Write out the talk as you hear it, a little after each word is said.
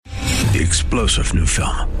The explosive new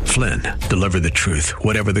film, Flynn, deliver the truth,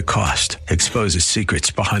 whatever the cost, exposes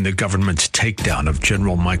secrets behind the government's takedown of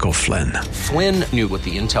General Michael Flynn. Flynn knew what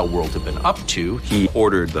the intel world had been up to. He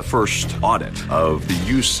ordered the first audit of the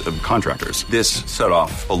use of contractors. This set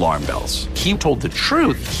off alarm bells. He told the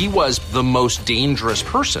truth. He was the most dangerous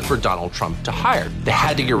person for Donald Trump to hire. They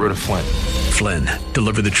had to get rid of Flynn. Flynn,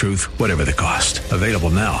 deliver the truth, whatever the cost. Available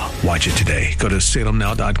now. Watch it today. Go to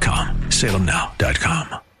salemnow.com.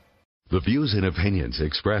 salemnow.com. The views and opinions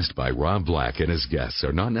expressed by Rob Black and his guests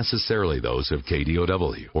are not necessarily those of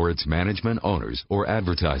KDOW or its management, owners, or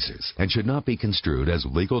advertisers, and should not be construed as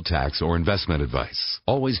legal, tax, or investment advice.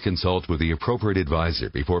 Always consult with the appropriate advisor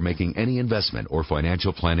before making any investment or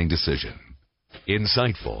financial planning decision.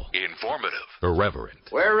 Insightful, informative, irreverent.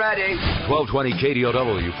 We're ready. 1220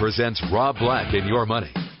 KDOW presents Rob Black and Your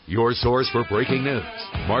Money. Your source for breaking news,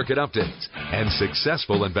 market updates, and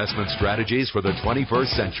successful investment strategies for the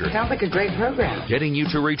 21st century. Sounds like a great program. Getting you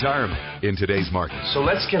to retirement in today's market. So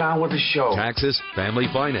let's get on with the show. Taxes, family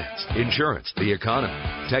finance, insurance, the economy,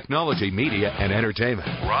 technology, media, and entertainment.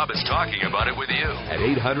 Rob is talking about it with you at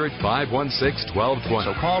 800-516-1220.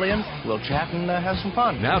 So call in, we'll chat and have some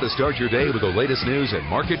fun. Now to start your day with the latest news and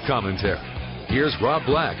market commentary. Here's Rob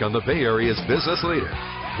Black on the Bay Area's business leader,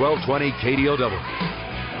 1220 KDOW.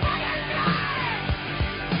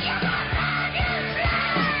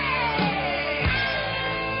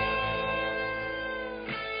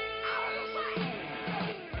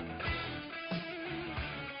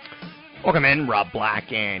 Welcome in, Rob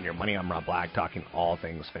Black and Your Money. I'm Rob Black, talking all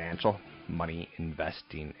things financial, money,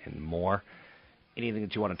 investing, and more. Anything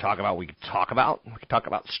that you want to talk about, we could talk about. We could talk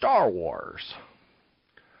about Star Wars.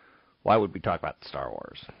 Why would we talk about Star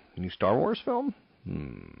Wars? New Star Wars film?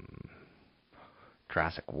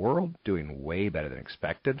 Jurassic World doing way better than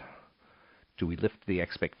expected. Do we lift the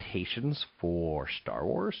expectations for Star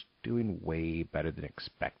Wars doing way better than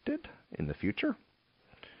expected in the future?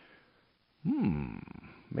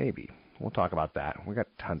 Maybe. We'll talk about that. We got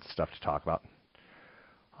tons of stuff to talk about.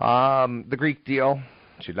 The Greek deal.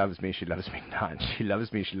 She loves me, she loves me not. She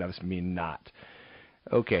loves me, she loves me not.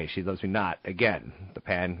 Okay, she loves me not. Again, the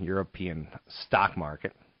pan-European stock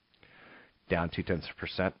market down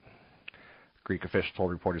 0.2%. Greek officials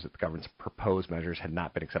told reporters that the government's proposed measures had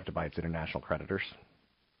not been accepted by its international creditors.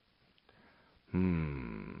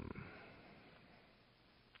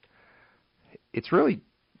 It's really...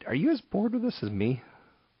 Are you as bored with this as me?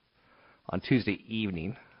 On Tuesday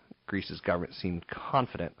evening, Greece's government seemed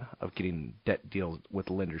confident of getting debt deals with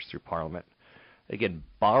lenders through Parliament. Again,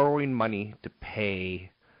 borrowing money to pay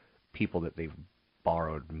people that they've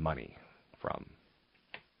borrowed money from.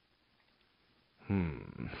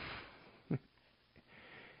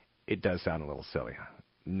 It does sound a little silly.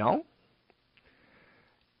 No?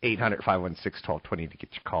 800-516-1220 to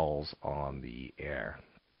get your calls on the air.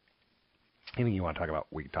 Anything you want to talk about,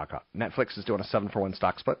 we can talk about. Netflix is doing a 7-for-1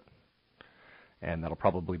 stock split, and that'll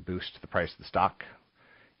probably boost the price of the stock,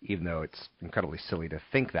 even though it's incredibly silly to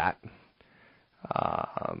think that.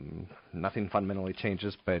 Nothing fundamentally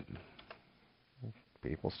changes, but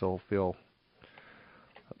people still feel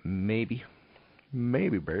maybe,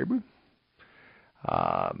 baby.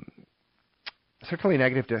 Certainly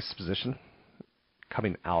negative disposition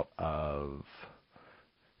coming out of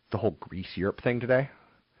the whole Greece-Europe thing today.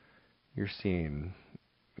 You're seeing,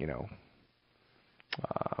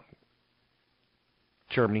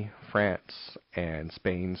 Germany, France, and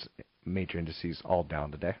Spain's major indices all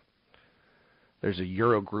down today. There's a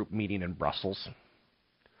Eurogroup meeting in Brussels.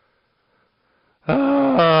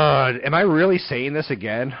 Am I really saying this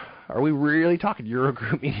again? Are we really talking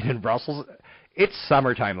Eurogroup meeting in Brussels? It's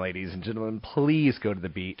summertime, ladies and gentlemen. Please go to the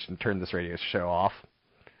beach and turn this radio show off.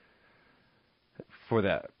 For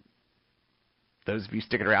those of you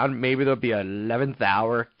sticking around, maybe there'll be an 11th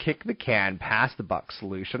hour kick the can, pass the buck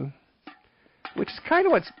solution, which is kind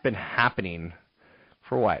of what's been happening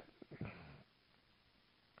for what,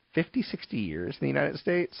 50, 60 years in the United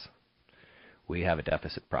States. We have a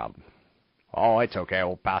deficit problem. Oh, it's okay.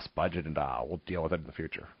 We'll pass budget and we'll deal with it in the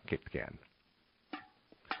future. Kick the can.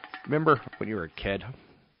 Remember when you were a kid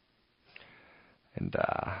and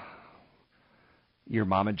your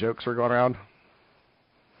mama jokes were going around?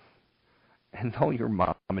 And all your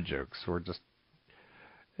mama jokes were just,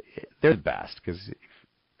 they're the best, because if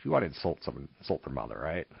you want to insult someone, insult their mother,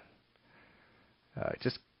 right?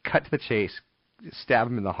 Just cut to the chase, stab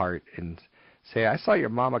them in the heart, and say, I saw your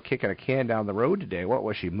mama kicking a can down the road today. What,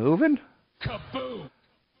 was she moving? Kaboom!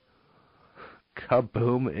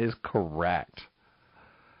 Kaboom is correct.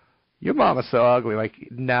 Your mama's so ugly, like,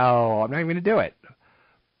 no, I'm not even going to do it.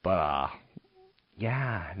 But,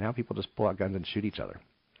 yeah, now people just pull out guns and shoot each other.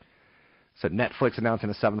 So Netflix announcing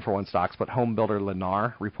a 7-for-1 stock split. Home builder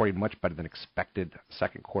Lennar reporting much better than expected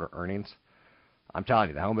second quarter earnings. I'm telling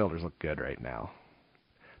you, the home builders look good right now.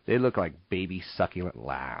 They look like baby succulent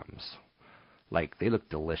lambs. Like, they look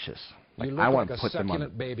delicious. Like, you look I want like to put a them on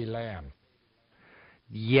succulent baby lamb.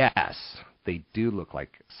 Yes, they do look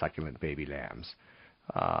like succulent baby lambs.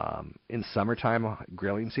 In summertime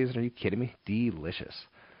grilling season, are you kidding me? Delicious.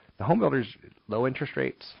 The home builders, low interest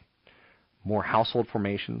rates, more household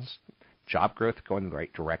formations, job growth going in the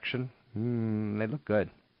right direction. They look good.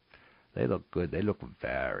 They look good. They look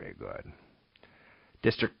very good.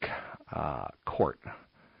 District Court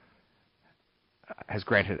has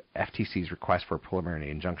granted FTC's request for a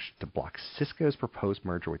preliminary injunction to block Cisco's proposed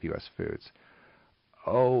merger with U.S. Foods.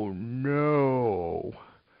 Oh, no.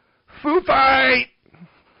 Food fight!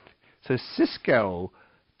 So Cisco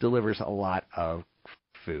delivers a lot of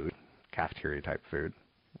food, cafeteria-type food,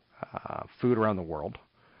 food around the world.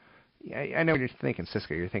 I know you're thinking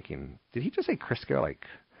Cisco. You're thinking, did he just say Crisco, like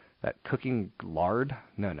that cooking lard?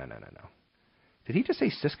 No. Did he just say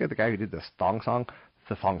Cisco, the guy who did this thong song?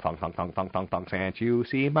 The thong, can't you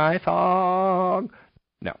see my thong?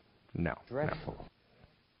 No. Dreadful.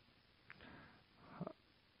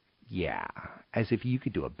 Yeah, as if you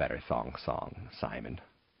could do a better thong song, Simon.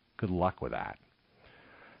 Good luck with that.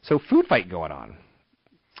 So food fight going on.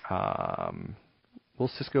 Will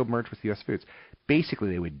Cisco merge with U.S. Foods?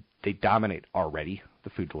 Basically, they dominate already the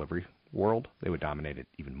food delivery world. They would dominate it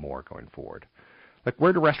even more going forward. Like,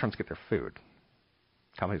 where do restaurants get their food?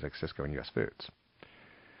 Companies like Cisco and U.S. Foods.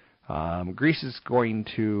 Greece is going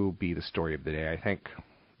to be the story of the day, I think.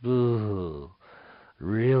 Ooh,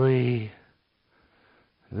 really?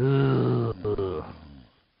 Ooh.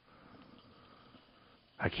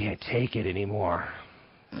 I can't take it anymore.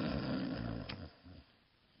 I'm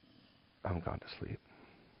gone to sleep.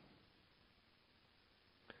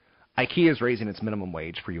 IKEA is raising its minimum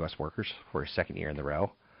wage for U.S. workers for a second year in a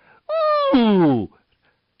row. Ooh!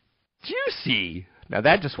 Juicy! Now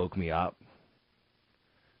that just woke me up.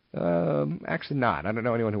 Actually not. I don't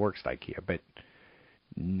know anyone who works at IKEA, but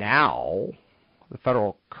now the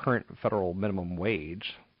current federal minimum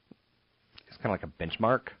wage is kind of like a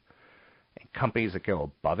benchmark, and companies that go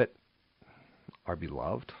above it are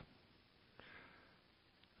beloved.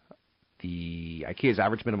 The IKEA's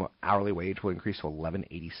average minimum hourly wage will increase to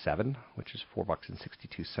 $11.87, which is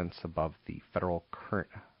 $4.62 above the federal current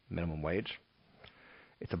minimum wage.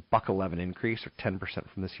 It's a $1.11 increase, or 10%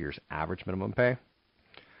 from this year's average minimum pay.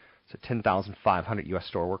 So 10,500 U.S.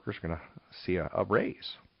 store workers are going to see a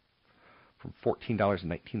raise from $14.19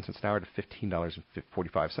 an hour to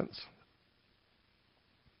 $15.45.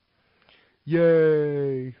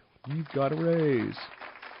 Yay! You've got a raise.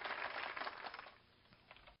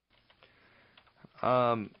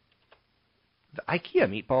 The IKEA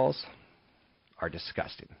meatballs are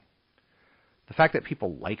disgusting. The fact that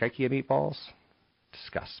people like IKEA meatballs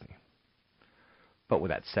disgusts me. But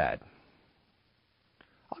with that said,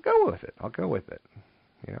 I'll go with it.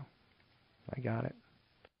 You know, I got it.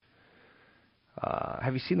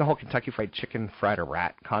 Have you seen the whole Kentucky Fried Chicken fried a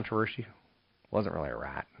rat controversy? It wasn't really a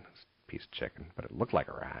rat. It was a piece of chicken, but it looked like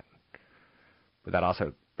a rat. But that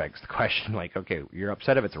also begs the question, like, okay, you're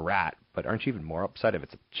upset if it's a rat, but aren't you even more upset if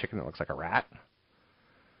it's a chicken that looks like a rat?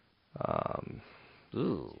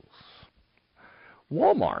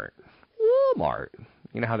 Walmart.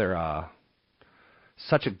 You know how they're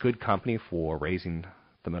such a good company for raising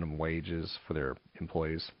the minimum wages for their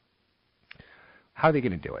employees? How are they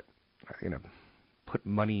going to do it? Are they going to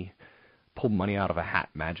pull money out of a hat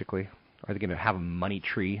magically? Are they going to have a money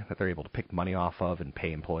tree that they're able to pick money off of and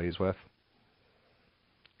pay employees with?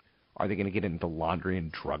 Are they going to get into laundry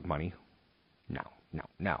and drug money? No.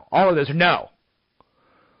 All of those are no.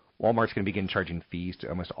 Walmart's going to begin charging fees to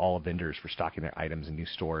almost all vendors for stocking their items in new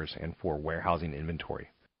stores and for warehousing inventory,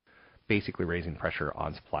 basically raising pressure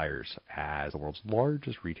on suppliers as the world's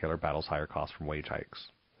largest retailer battles higher costs from wage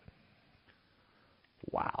hikes.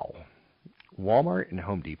 Wow. Walmart and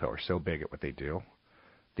Home Depot are so big at what they do,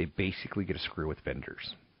 they basically get a screw with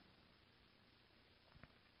vendors.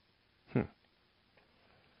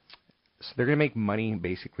 So they're going to make money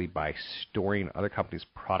basically by storing other companies'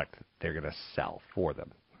 product that they're going to sell for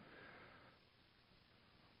them.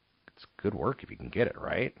 It's good work if you can get it,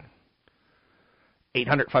 right?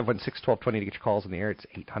 800-516-1220 to get your calls on the air. It's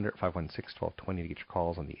 800-516-1220 to get your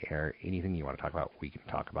calls on the air. Anything you want to talk about, we can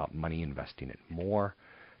talk about money, investing, and more.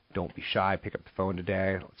 Don't be shy. Pick up the phone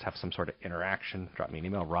today. Let's have some sort of interaction. Drop me an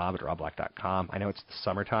email, rob@robblack.com. I know it's the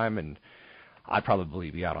summertime, and I'd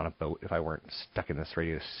probably be out on a boat if I weren't stuck in this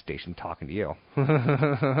radio station talking to you.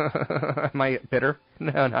 Am I bitter?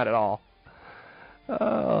 No, not at all.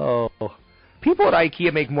 Oh. people at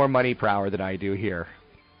IKEA make more money per hour than I do here.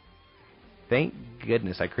 Thank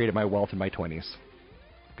goodness I created my wealth in my 20s.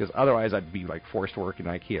 Because otherwise I'd be like forced to work in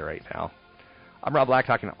IKEA right now. I'm Rob Black,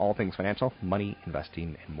 talking all things financial, money,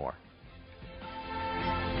 investing, and more.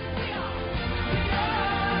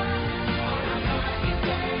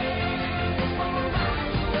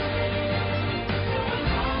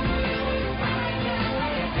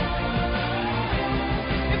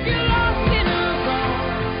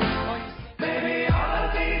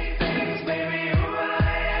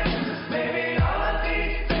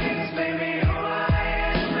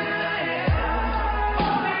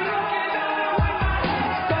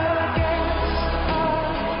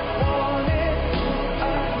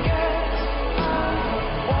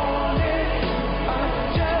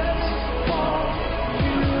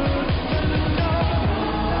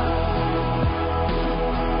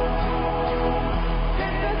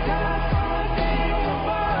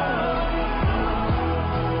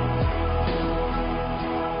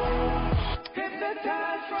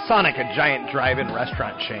 Sonic, a giant drive-in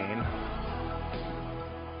restaurant chain,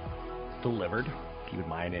 delivered. Keep in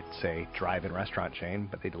mind it's a drive-in restaurant chain,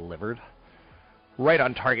 but they delivered right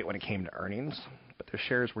on target when it came to earnings. But their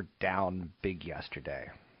shares were down big yesterday.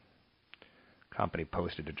 Company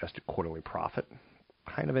posted adjusted quarterly profit,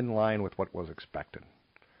 kind of in line with what was expected.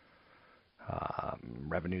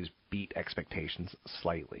 Revenues beat expectations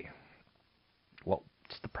slightly. What's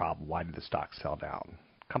the problem? Why did the stock sell down?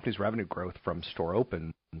 Company's revenue growth from store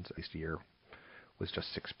opens this year was just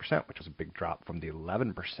 6%, which was a big drop from the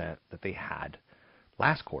 11% that they had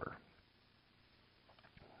last quarter.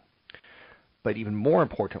 But even more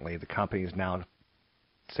importantly, the company is now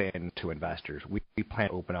saying to investors, we plan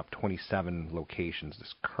to open up 27 locations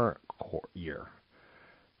this current year.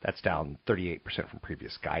 That's down 38% from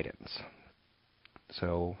previous guidance.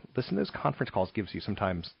 So listen to those conference calls gives you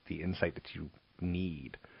sometimes the insight that you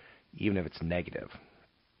need, even if it's negative.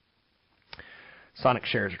 Sonic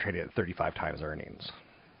shares are traded at 35 times earnings.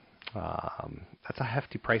 That's a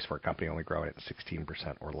hefty price for a company only growing at 16%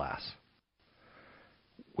 or less.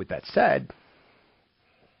 With that said,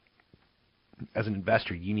 as an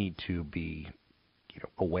investor, you need to be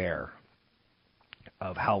aware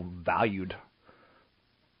of how valued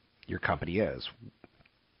your company is.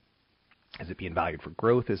 Is it being valued for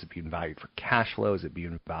growth? Is it being valued for cash flow? Is it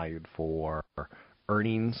being valued for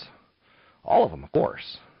earnings? All of them, of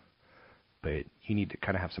course. But you need to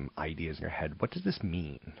kind of have some ideas in your head. What does this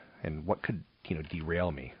mean? And what could,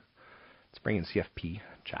 derail me? Let's bring in CFP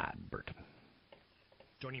Chad Burton.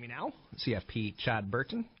 Joining me now, CFP Chad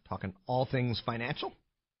Burton, talking all things financial.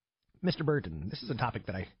 Mr. Burton, this is a topic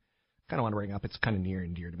that I kind of want to bring up. It's kind of near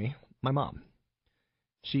and dear to me. My mom.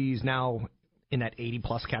 She's now in that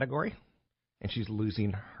 80-plus category, and she's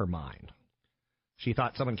losing her mind. She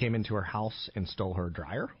thought someone came into her house and stole her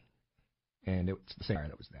dryer, and it was the same dryer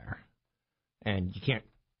that was there. And you can't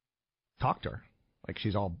talk to her. Like,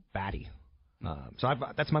 she's all batty.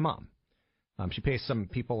 That's my mom. She pays some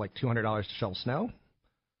people like $200 to shovel snow.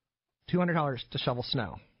 $200 to shovel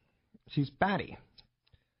snow. She's batty.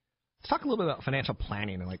 Let's talk a little bit about financial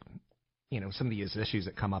planning and, some of these issues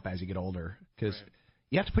that come up as you get older. Because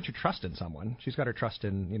you have to put your trust in someone. She's got her trust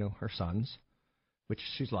in, her sons, which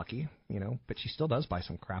she's lucky, but she still does buy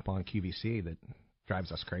some crap on QVC that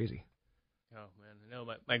drives us crazy. Oh, man. I know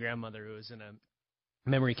my grandmother, who was in a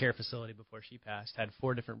memory care facility before she passed, had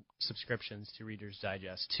 4 different subscriptions to Reader's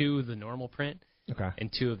Digest. 2 the normal print, and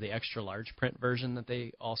 2 of the extra large print version that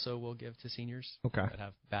they also will give to seniors that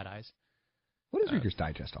have bad eyes. What is Reader's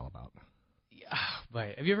Digest all about? Yeah,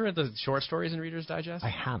 but have you ever read the short stories in Reader's Digest? I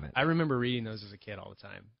haven't. I remember reading those as a kid all the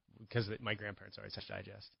time because my grandparents always had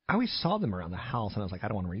Digest. I always saw them around the house, and I was like, I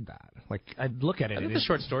don't want to read that. Like, I'd look at it. I think the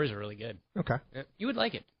short stories are really good. Okay. You would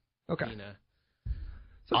like it. Okay. Being a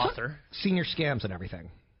so author. Senior scams and everything.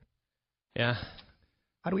 Yeah.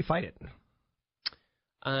 How do we fight it?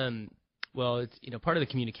 Well, it's part of the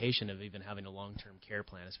communication of even having a long-term care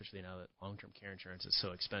plan, especially now that long-term care insurance is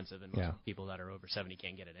so expensive and most people that are over 70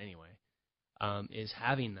 can't get it anyway, is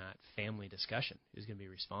having that family discussion. Who's going to be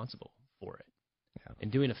responsible for it? Yeah.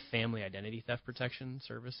 And doing a family identity theft protection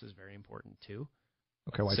service is very important too.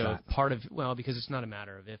 Okay, why is that? Because it's not a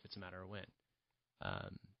matter of if, it's a matter of when.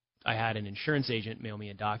 I had an insurance agent email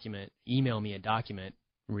me a document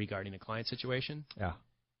regarding a client situation. Yeah.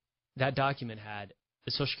 That document had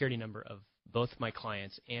the Social Security number of both my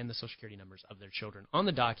clients and the Social Security numbers of their children on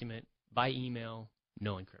the document by email,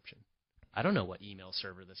 no encryption. I don't know what email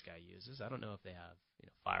server this guy uses. I don't know if they have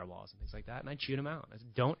firewalls and things like that. And I chewed him out. I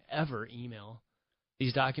said, don't ever email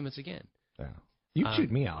these documents again. Yeah. You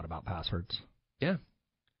chewed me out about passwords. Yeah.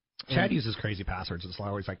 Chad uses crazy passwords. It's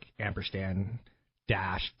always like ampersand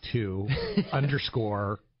 -2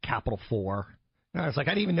 _ capital 4. No, it's like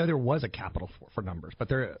I didn't even know there was a capital 4 for numbers, but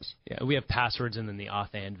there is. Yeah, we have passwords and then the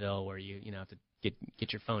auth anvil where you have to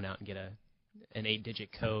get your phone out and get an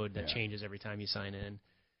 8-digit code that changes every time you sign in.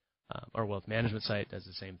 Our wealth management site does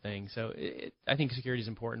the same thing. So I think security is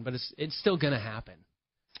important, but it's still going to happen.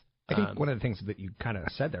 I think one of the things that you kind of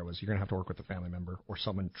said there was you're going to have to work with a family member or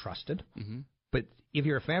someone trusted. Mm-hmm. But if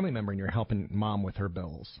you're a family member and you're helping mom with her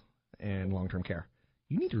bills and long-term care,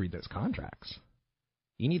 you need to read those contracts.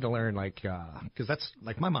 You need to learn, because that's,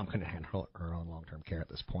 my mom couldn't handle her own long-term care at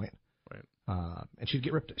this point. Right. And she'd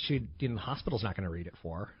get ripped. The hospital's not going to read it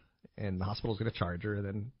for her, and the hospital's going to charge her, and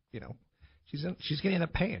then, she's going to end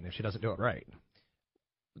up paying if she doesn't do it right.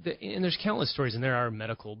 And there's countless stories, and there are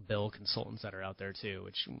medical bill consultants that are out there, too,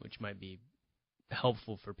 which might be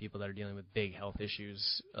helpful for people that are dealing with big health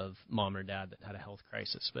issues of mom or dad that had a health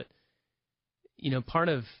crisis. But part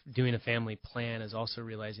of doing a family plan is also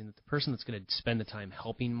realizing that the person that's going to spend the time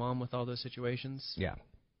helping mom with all those situations,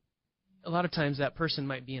 a lot of times that person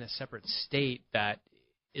might be in a separate state that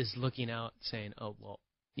is looking out saying, oh, well,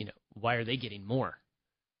 why are they getting more?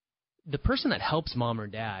 The person that helps mom or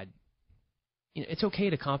dad, it's okay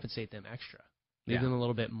to compensate them extra, leave them a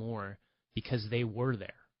little bit more because they were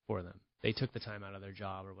there for them. They took the time out of their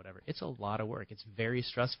job or whatever. It's a lot of work. It's very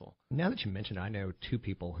stressful. Now that you mention it, I know 2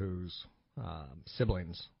 people whose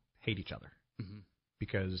siblings hate each other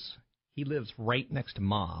because he lives right next to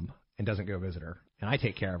mom and doesn't go visit her, and I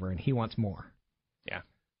take care of her, and he wants more. Yeah.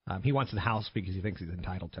 He wants the house because he thinks he's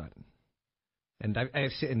entitled to it. And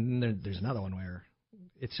I've seen, and there's another one where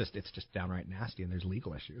it's just downright nasty, and there's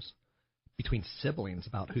legal issues between siblings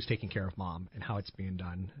about who's taking care of mom and how it's being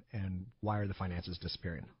done and why are the finances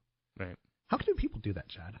disappearing. Right. How can people do that,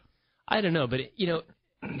 Chad? I don't know, but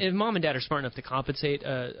if mom and dad are smart enough to compensate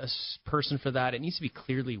a person for that, it needs to be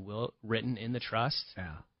clearly written in the trust.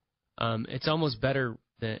 Yeah. It's almost better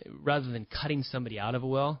rather than cutting somebody out of a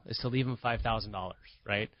will is to leave them $5,000,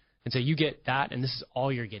 right? And so you get that, and this is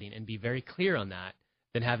all you're getting, and be very clear on that,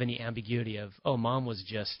 than have any ambiguity of, oh, mom was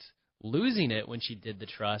just losing it when she did the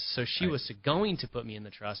trust, so she was going to put me in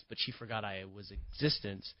the trust, but she forgot I was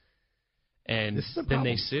existent, and then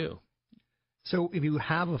they sue. So if you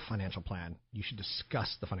have a financial plan, you should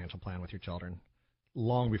discuss the financial plan with your children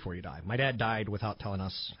long before you die. My dad died without telling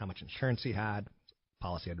us how much insurance he had.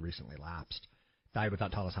 Policy had recently lapsed. Died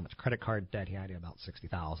without telling us how much credit card debt he had. He had about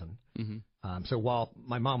 $60,000. Mm-hmm. So while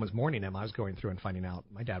my mom was mourning him, I was going through and finding out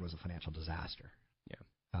my dad was a financial disaster.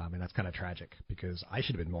 Yeah. And that's kind of tragic because I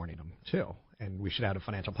should have been mourning him too. And we should have had a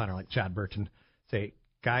financial planner like Chad Burton say,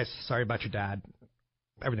 guys, sorry about your dad.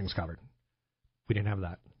 Everything's covered. We didn't have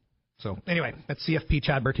that. So anyway, that's CFP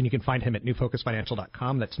Chad Burton. You can find him at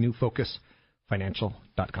newfocusfinancial.com. That's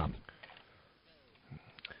newfocusfinancial.com.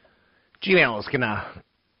 Gmail is going to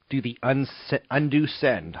do the undo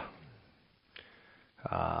send.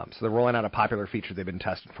 So they're rolling out a popular feature they've been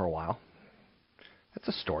testing for a while. That's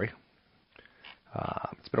a story.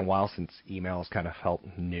 It's been a while since email has kind of felt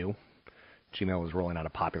new. Gmail was rolling out a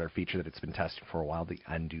popular feature that it's been testing for a while, the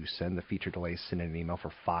undo send. The feature delays sending an email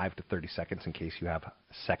for 5 to 30 seconds in case you have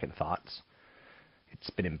second thoughts. It's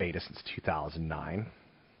been in beta since 2009.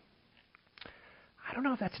 I don't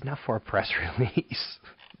know if that's enough for a press release.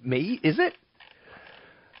 Maybe, is it?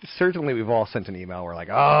 Certainly we've all sent an email where like,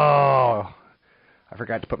 oh, I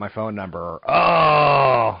forgot to put my phone number, or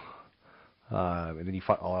oh, and then you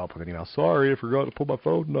follow up with an email, sorry, I forgot to put my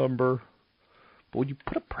phone number. But would you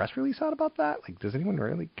put a press release out about that? Like, does anyone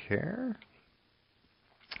really care?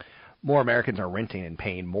 More Americans are renting and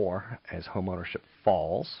paying more as homeownership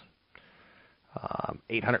falls.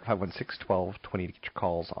 800-516-1220 to get your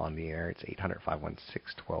calls on the air. It's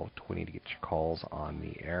 800-516-1220 to get your calls on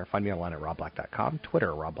the air. Find me online at robblack.com,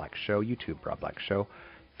 Twitter, Rob Black Show, YouTube, Rob Black Show,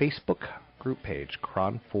 Facebook group page,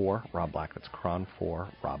 Cron4 Rob Black. That's Cron4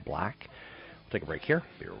 Rob Black. We'll take a break here.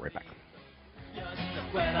 Be right back.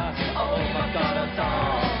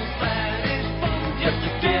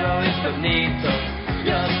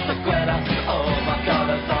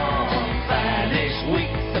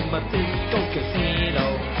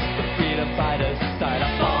 Casino, the freedom fighters died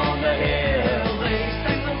up on the hill. They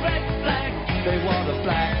sang the red flag, they wore the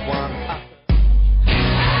black one.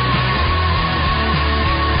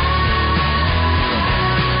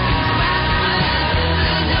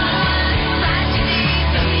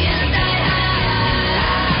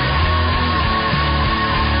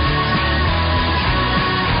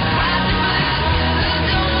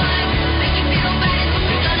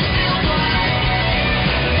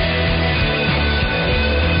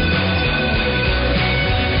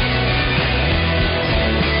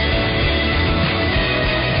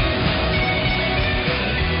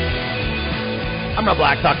 I'm Rob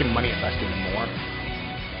Black, talking money, investing, and more.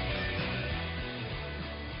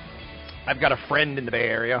 I've got a friend in the Bay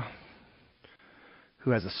Area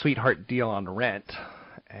who has a sweetheart deal on rent,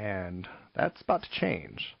 and that's about to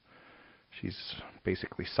change. She's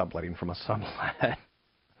basically subletting from a sublet.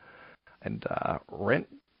 And rent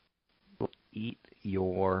will eat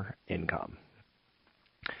your income.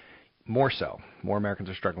 More so, more Americans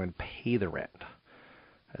are struggling to pay the rent.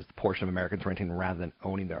 As the portion of Americans renting rather than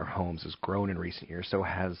owning their homes has grown in recent years, so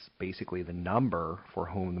has basically the number for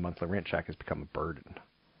whom the monthly rent check has become a burden.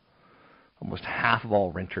 Almost half of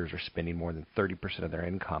all renters are spending more than 30% of their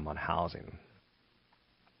income on housing.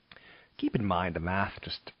 Keep in mind, the math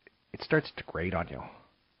it starts to grate on you.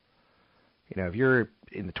 You know, if you're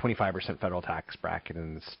in the 25% federal tax bracket and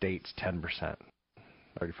in the states 10%,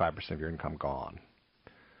 35% of your income gone.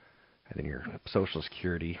 And then your Social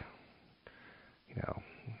Security, you know,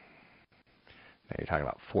 now you're talking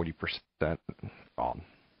about 40% gone.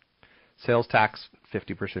 Sales tax,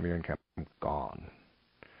 50% of your income gone.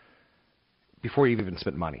 Before you've even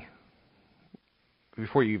spent money.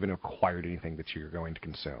 Before you even acquired anything that you're going to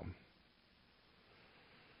consume.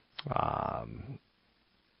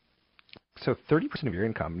 So 30% of your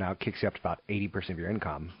income now kicks you up to about 80% of your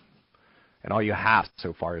income. And all you have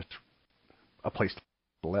so far is a place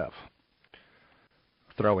to live.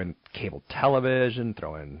 Throw in cable television,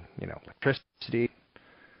 throw in, electricity.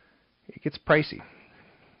 It gets pricey.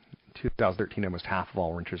 In 2013, almost half of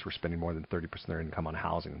all renters were spending more than 30% of their income on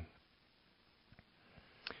housing.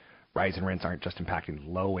 Rising rents aren't just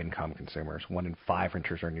impacting low-income consumers. 1 in 5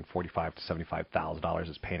 renters earning $45,000 to $75,000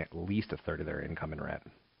 is paying at least a third of their income in rent.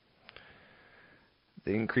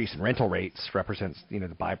 The increase in rental rates represents, the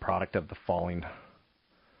byproduct of the falling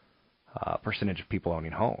percentage of people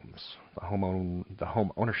owning homes, the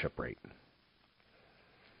home ownership rate.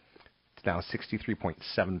 It's now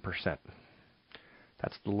 63.7%.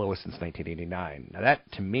 That's the lowest since 1989. Now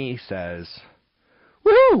that, to me, says,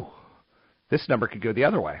 woohoo! This number could go the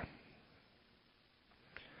other way.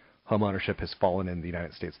 Home ownership has fallen in the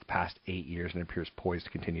United States the past 8 years and appears poised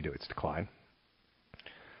to continue to its decline.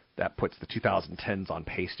 That puts the 2010s on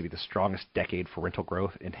pace to be the strongest decade for rental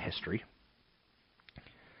growth in history.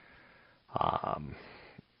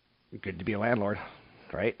 Good to be a landlord,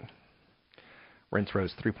 right? Rents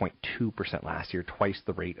rose 3.2% last year, twice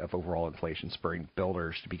the rate of overall inflation, spurring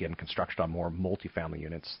builders to begin construction on more multifamily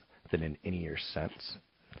units than in any year since.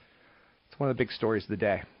 It's one of the big stories of the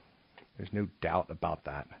day. There's no doubt about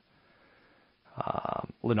that.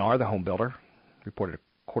 Lennar, the home builder, reported a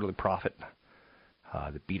quarterly profit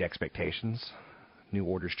that beat expectations. New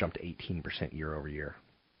orders jumped 18% year over year.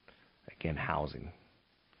 Again, housing.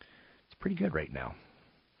 It's pretty good right now.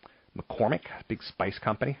 McCormick, big spice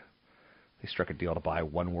company, they struck a deal to buy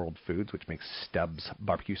One World Foods, which makes Stubbs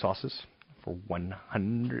barbecue sauces, for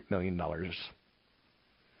 $100 million.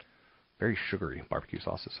 Very sugary barbecue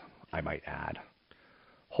sauces, I might add.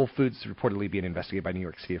 Whole Foods is reportedly being investigated by New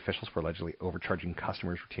York City officials for allegedly overcharging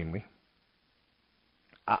customers routinely.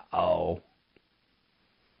 Uh-oh.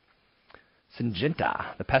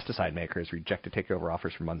 Syngenta, the pesticide maker, has rejected takeover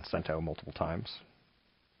offers from Monsanto multiple times.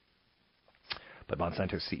 But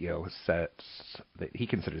Monsanto's CEO says that he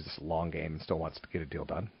considers this a long game and still wants to get a deal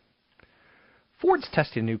done. Ford's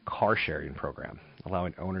testing a new car sharing program,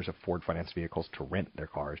 allowing owners of Ford financed vehicles to rent their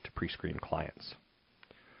cars to pre-screen clients.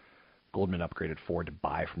 Goldman upgraded Ford to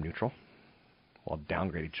buy from neutral, while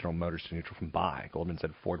downgraded General Motors to neutral from buy. Goldman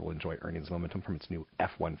said Ford will enjoy earnings momentum from its new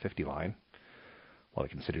F-150 line, while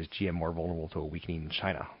it considers GM more vulnerable to a weakening in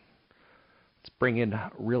China. Let's bring in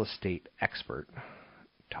real estate expert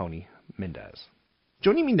Tony Mendez.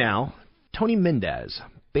 Joining me now, Tony Mendez,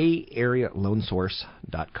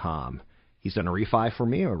 BayAreaLoanSource.com. He's done a refi for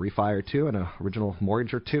me, a refi or two, and an original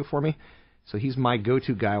mortgage or two for me. So he's my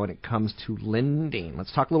go-to guy when it comes to lending.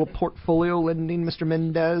 Let's talk a little portfolio lending, Mr.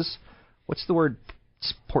 Mendez. What's the word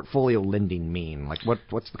portfolio lending mean? Like,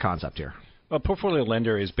 what's the concept here? A portfolio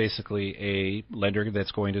lender is basically a lender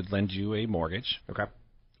that's going to lend you a mortgage. Okay.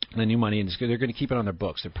 Lend you money, and they're going to keep it on their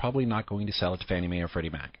books. They're probably not going to sell it to Fannie Mae or Freddie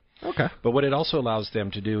Mac. Okay. But what it also allows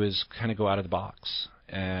them to do is kind of go out of the box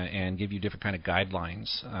and give you different kind of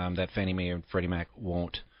guidelines that Fannie Mae or Freddie Mac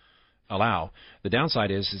won't allow. The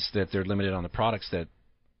downside is that they're limited on the products that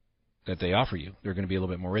they offer you. They're going to be a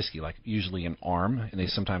little bit more risky, like usually an ARM, and they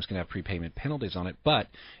sometimes can have prepayment penalties on it. But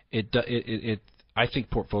I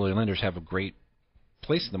think portfolio lenders have a great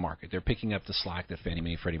place in the market. They're picking up the slack that Fannie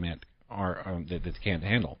Mae, Freddie Mac that they can't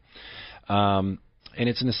handle. And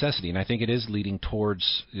it's a necessity, and I think it is leading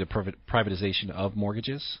towards the privatization of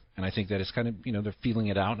mortgages, and I think that it's kind of, they're feeling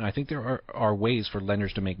it out, and I think there are ways for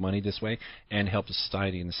lenders to make money this way and help the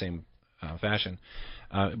society in the same fashion.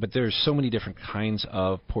 But there's so many different kinds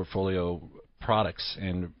of portfolio products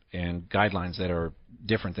and guidelines that are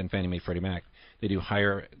different than Fannie Mae, Freddie Mac. They do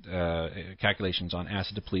higher calculations on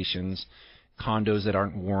asset depletions, condos that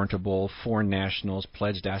aren't warrantable, foreign nationals,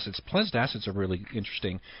 pledged assets. Pledged assets are really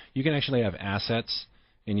interesting. You can actually have assets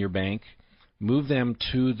in your bank, move them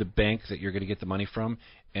to the bank that you're going to get the money from,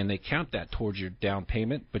 and they count that towards your down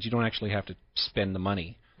payment, but you don't actually have to spend the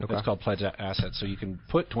money. Okay. That's called pledged assets. So you can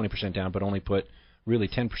put 20% down, but only put really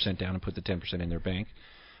 10% down and put the 10% in their bank.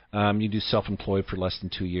 You do self-employed for less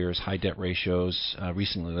than 2 years, high debt ratios,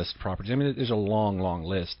 recently listed properties. I mean, there's a long, long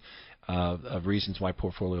list of reasons why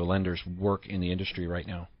portfolio lenders work in the industry right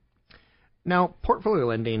now. Now, portfolio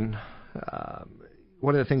lending,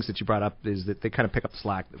 one of the things that you brought up is that they kind of pick up the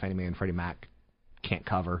slack that Fannie Mae and Freddie Mac can't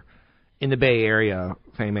cover. In the Bay Area,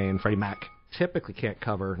 Fannie Mae and Freddie Mac typically can't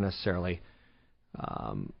cover necessarily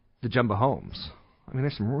the jumbo homes. I mean,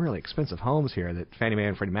 there's some really expensive homes here that Fannie Mae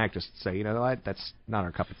and Freddie Mac just say, you know what, that's not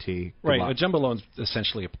our cup of tea. Good right. luck. A jumbo loan's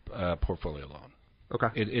essentially a portfolio loan. Okay.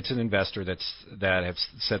 It's an investor that have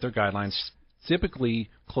set their guidelines typically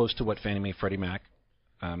close to what Fannie Mae, Freddie Mac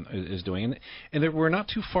is doing, and we're not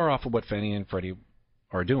too far off of what Fannie and Freddie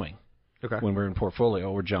are doing. Okay. When we're in portfolio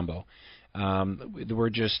or jumbo. We're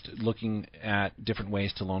just looking at different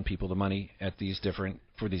ways to loan people the money at these different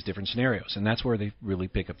scenarios, and that's where they really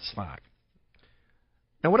pick up the slack.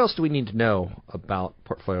 Now, what else do we need to know about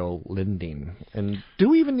portfolio lending? And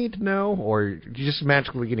do we even need to know, or are you just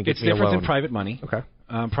magically going to get me a loan? It's different than private money. Okay.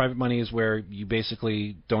 Private money is where you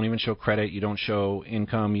basically don't even show credit, you don't show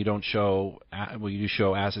income, you don't show, well, you do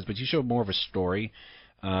show assets, but you show more of a story,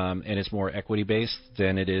 and it's more equity-based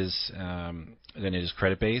than it is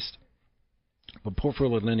credit-based. But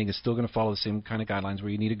portfolio lending is still going to follow the same kind of guidelines where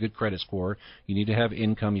you need a good credit score, you need to have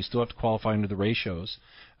income, you still have to qualify under the ratios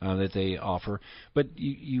that they offer. But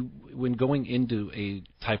you when going into a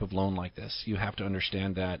type of loan like this, you have to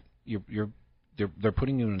understand that they're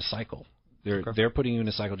putting you in a cycle. They're putting you in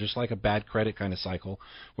a cycle just like a bad credit kind of cycle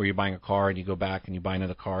where you're buying a car and you go back and you buy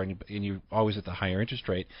another car and you're always at the higher interest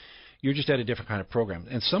rate. You're just at a different kind of program.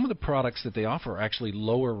 And some of the products that they offer are actually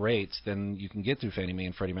lower rates than you can get through Fannie Mae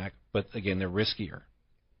and Freddie Mac, but again, they're riskier.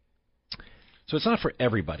 So it's not for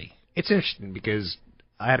everybody. It's interesting because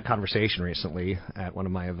I had a conversation recently at one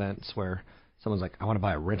of my events where someone's like, I want to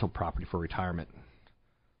buy a rental property for retirement.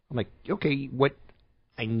 I'm like, okay, what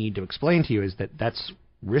I need to explain to you is that that's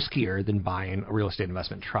riskier than buying a real estate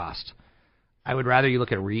investment trust. I would rather you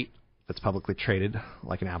look at a REIT that's publicly traded,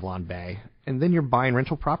 like an Avalon Bay, and then you're buying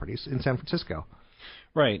rental properties in San Francisco.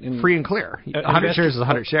 Right. And free and clear. 100 shares is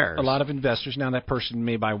 100 shares. A lot of investors, now that person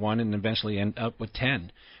may buy one and eventually end up with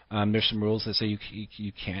 10. There's some rules that say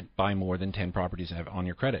you can't buy more than 10 properties on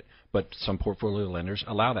your credit, but some portfolio lenders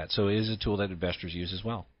allow that. So it is a tool that investors use as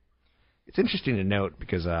well. It's interesting to note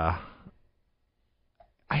because I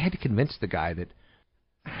had to convince the guy that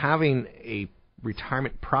having a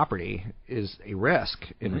retirement property is a risk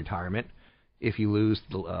in retirement. If you lose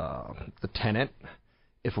the tenant,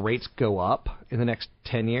 if rates go up in the next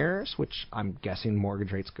 10 years, which I'm guessing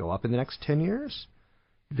mortgage rates go up in the next 10 years,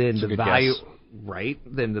 then the value,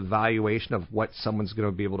 then the valuation of what someone's going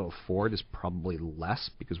to be able to afford is probably less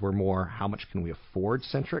because we're more how much can we afford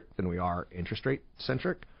centric than we are interest rate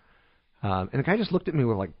centric. And the guy just looked at me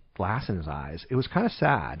with like glass in his eyes. It was kind of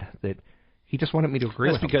sad that he just wanted me to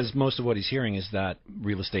agree with him. That's because most of what he's hearing is that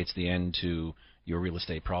real estate's the end to your real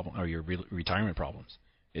estate problem or your retirement problems.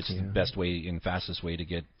 It's the best way and fastest way to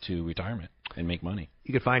get to retirement and make money.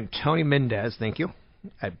 You can find Tony Mendez, thank you,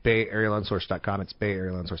 at BayAreaLoanSource.com. It's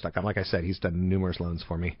BayAreaLoanSource.com. Like I said, he's done numerous loans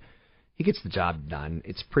for me. He gets the job done.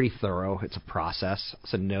 It's pretty thorough. It's a process.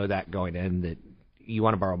 So know that going in that you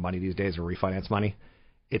want to borrow money these days or refinance money,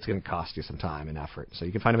 it's going to cost you some time and effort. So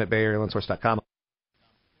you can find him at BayAreaLoanSource.com.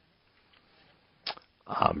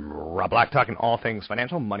 Rob Black talking all things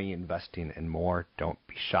financial, money, investing, and more. Don't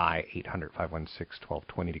be shy.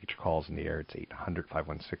 800-516-1220 to get your calls in the air. It's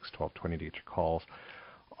 800-516-1220 to get your calls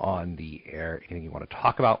on the air. Anything you want to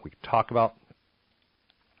talk about, we can talk about.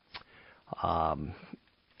 I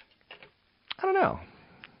don't know.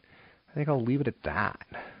 I think I'll leave it at that.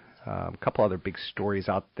 A couple other big stories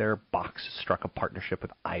out there. Box struck a partnership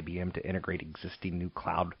with IBM to integrate existing new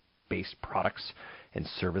cloud-based products and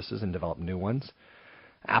services and develop new ones.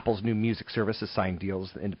 Apple's new music service has signed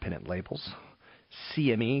deals with independent labels.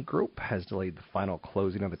 CME Group has delayed the final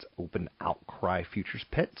closing of its open outcry futures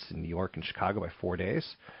pits in New York and Chicago by 4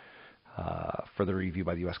 days. Further review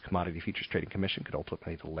by the U.S. Commodity Futures Trading Commission could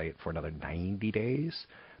ultimately delay it for another 90 days.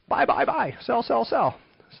 Buy. Sell. So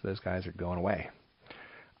those guys are going away.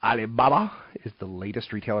 Alibaba is the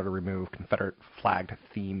latest retailer to remove Confederate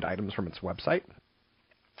flag-themed items from its website.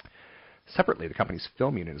 Separately, the company's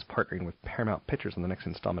film unit is partnering with Paramount Pictures on the next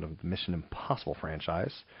installment of the Mission Impossible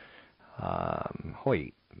franchise.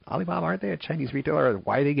 Alibaba, aren't they a Chinese retailer?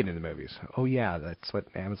 Why are they getting into movies? Oh, yeah, that's what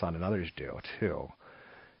Amazon and others do, too.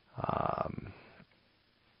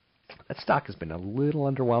 That stock has been a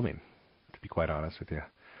little underwhelming, to be quite honest with you.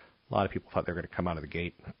 A lot of people thought they were going to come out of the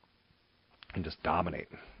gate and just dominate.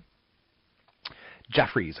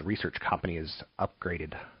 Jefferies, a research company, has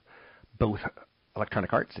upgraded both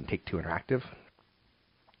Electronic Arts and Take-Two Interactive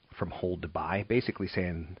from hold to buy, basically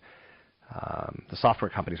saying the software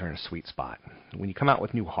companies are in a sweet spot. When you come out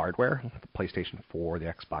with new hardware, the PlayStation 4, the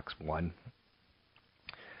Xbox One,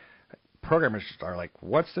 programmers are like,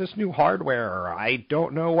 what's this new hardware? I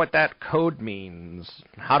don't know what that code means.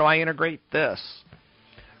 How do I integrate this?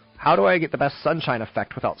 How do I get the best sunshine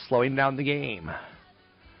effect without slowing down the game?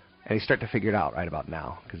 And you start to figure it out right about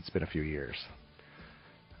now, because it's been a few years.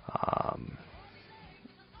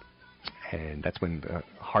 And that's when the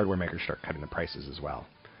hardware makers start cutting the prices as well.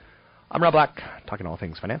 I'm Rob Black, talking all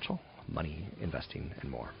things financial, money, investing,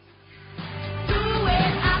 and more.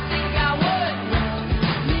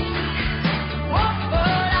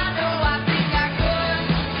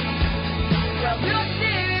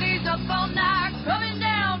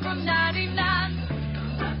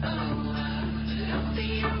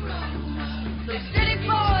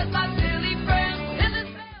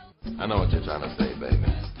 I know what you're trying to say, baby.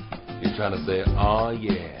 You're trying to say, oh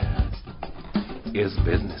yeah, it's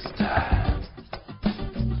business time.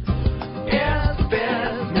 It's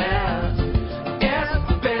business.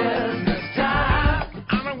 It's business time.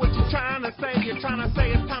 I know what you're trying to say. You're trying to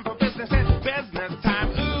say it's time for business. It's business time.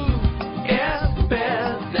 Ooh, it's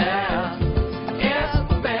business. It's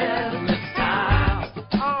business time.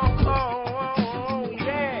 Oh,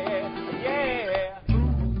 yeah.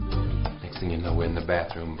 Next thing you know, we're in the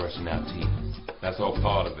bathroom brushing our teeth. That's all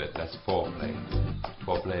part of it. That's foreplay.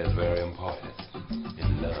 Foreplay is very important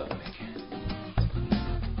in love making.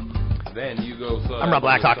 Then you go. I'm Rob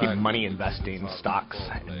Black, talking money, investing, stocks,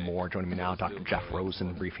 and more. Joining me now, Dr. Jeff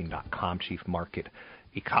Rosen, Briefing.com, Chief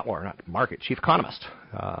Economist.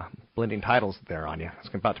 Blending titles there on you. I was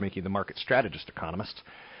about to make you the Market Strategist Economist.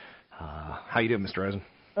 How you doing, Mr. Rosen?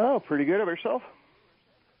 Oh, pretty good. How about yourself?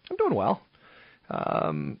 I'm doing well.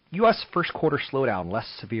 U.S. first quarter slowdown less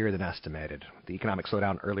severe than estimated. The economic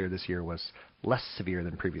slowdown earlier this year was less severe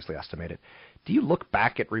than previously estimated. Do you look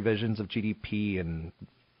back at revisions of GDP and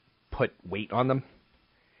put weight on them?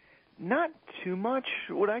 Not too much.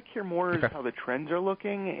 What I care more is how the trends are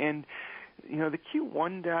looking. And, you know, the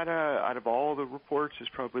Q1 data out of all the reports is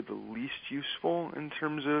probably the least useful in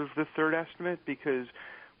terms of the third estimate, because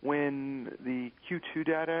when the Q2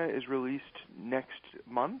 data is released next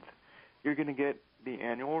month, you're going to get the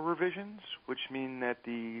annual revisions, which mean that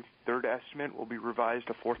the third estimate will be revised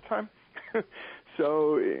a fourth time.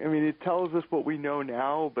 So, I mean, it tells us what we know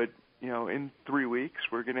now, but, you know, in 3 weeks,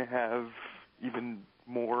 we're going to have even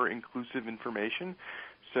more inclusive information.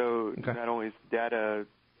 So not only is data,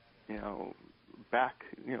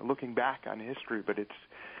 looking back on history, but it's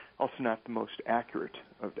also not the most accurate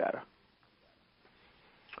of data.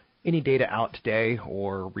 Any data out today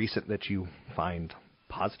or recent that you find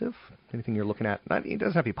positive? Anything you're looking at? It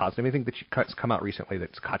doesn't have to be positive. Anything that's come out recently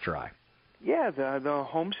that's caught your eye? Yeah, the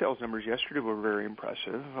home sales numbers yesterday were very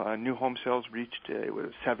impressive. New home sales reached a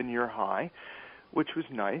 7-year high, which was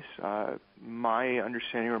nice. My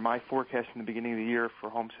understanding or my forecast in the beginning of the year for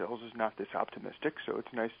home sales is not this optimistic, so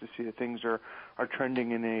it's nice to see that things are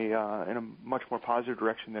trending in a much more positive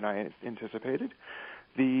direction than I anticipated.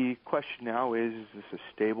 The question now is this a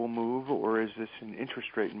stable move or is this an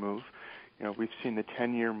interest rate move? You know, we've seen the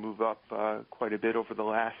 10-year move up quite a bit over the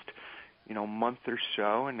last month or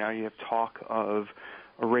so, and now you have talk of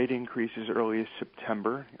a rate increase as early as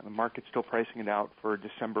September. The market's still pricing it out for a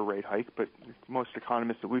December rate hike, but most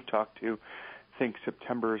economists that we've talked to think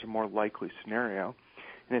September is a more likely scenario.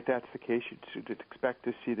 And if that's the case, you should expect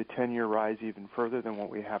to see the 10-year rise even further than what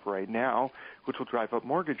we have right now, which will drive up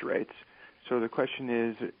mortgage rates. So the question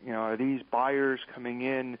is, are these buyers coming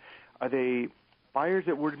in, are they buyers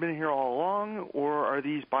that would have been here all along, or are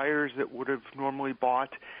these buyers that would have normally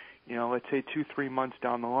bought, let's say 2-3 months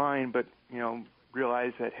down the line, but,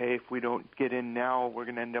 realize that, hey, if we don't get in now, we're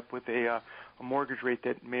going to end up with a mortgage rate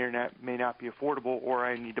that may not be affordable, or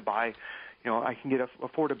I need to buy, I can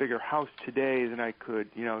afford a bigger house today than I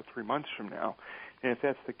could, 3 months from now. And if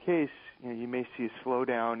that's the case, you may see a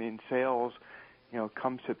slowdown in sales,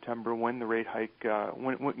 come September when the rate hike,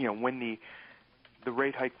 when the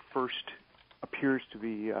rate hike first appears to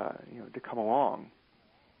be, to come along.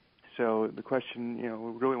 So the question,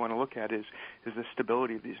 we really want to look at is the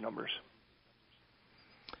stability of these numbers.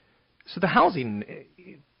 So the housing,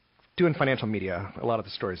 doing financial media, a lot of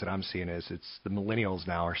the stories that I'm seeing is it's the millennials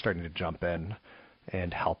now are starting to jump in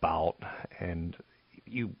and help out. And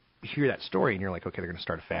you hear that story and you're like, okay, they're going to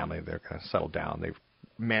start a family. They're going to settle down. They're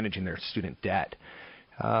managing their student debt.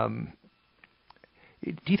 Do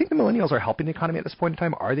you think the millennials are helping the economy at this point in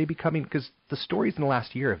time? Are they becoming, because the stories in the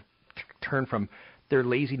last year have turned from they're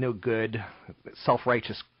lazy, no good,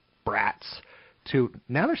 self-righteous brats to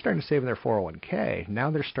now they're starting to save in their 401k. Now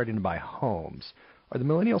they're starting to buy homes. Are the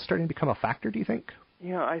millennials starting to become a factor, do you think?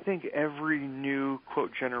 I think every new,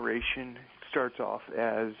 quote, generation starts off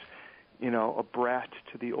as, a brat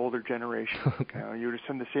to the older generation. Okay. You would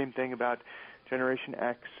assume the same thing about Generation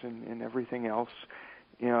X and everything else.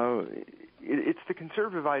 It's the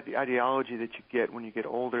conservative ideology that you get when you get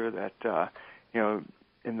older that,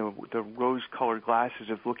 in the rose-colored glasses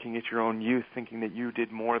of looking at your own youth, thinking that you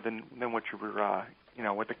did more than what you were,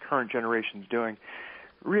 what the current generation's doing.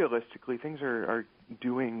 Realistically, things are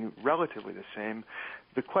doing relatively the same.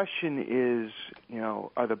 The question is,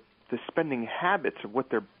 are the spending habits of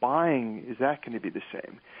what they're buying, is that going to be the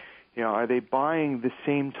same? Are they buying the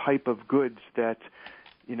same type of goods that,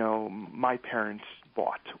 my parents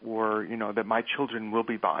bought or, that my children will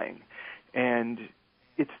be buying? And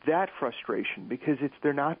it's that frustration because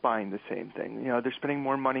they're not buying the same thing. They're spending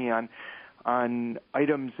more money on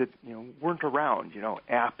items that weren't around.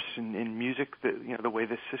 Apps and music that the way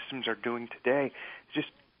the systems are doing today just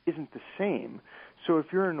isn't the same. So if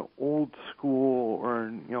you're an old school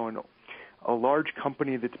or a large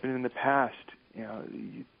company that's been in the past,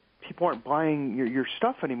 people aren't buying your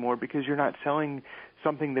stuff anymore because you're not selling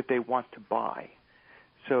something that they want to buy.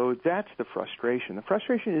 So that's the frustration. The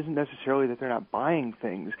frustration isn't necessarily that they're not buying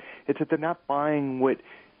things. It's that they're not buying what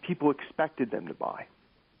people expected them to buy.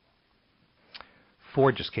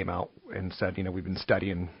 Ford just came out and said, we've been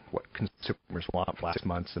studying what consumers want for the last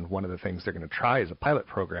months, and one of the things they're going to try is a pilot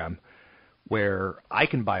program where I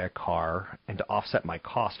can buy a car, and to offset my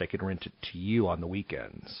cost, I can rent it to you on the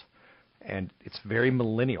weekends. And it's very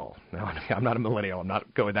millennial. Now, I'm not a millennial. I'm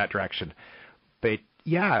not going that direction. But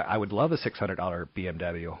yeah, I would love a $600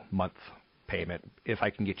 BMW month payment if I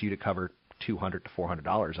can get you to cover $200 to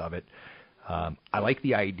 $400 of it. I like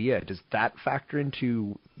the idea. Does that factor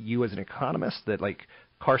into you as an economist that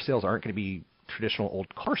car sales aren't going to be traditional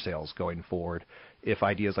old car sales going forward if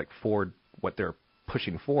ideas like Ford, what they're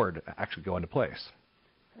pushing forward, actually go into place?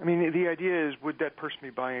 I mean, the idea is, would that person be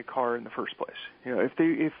buying a car in the first place?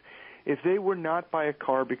 If they were not buy a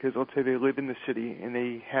car because, let's say, they live in the city and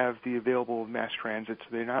they have the available mass transit, so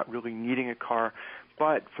they're not really needing a car,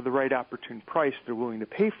 but for the right opportune price, they're willing to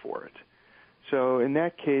pay for it. So in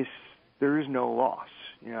that case, there is no loss.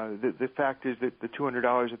 The fact is that the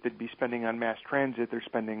 $200 that they'd be spending on mass transit, they're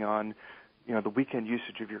spending on, the weekend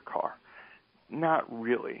usage of your car. Not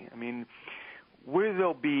really. I mean, where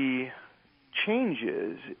there'll be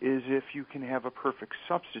changes is if you can have a perfect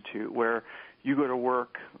substitute where you go to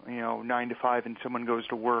work, 9 to 5, and someone goes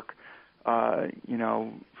to work, 5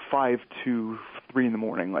 to 3 in the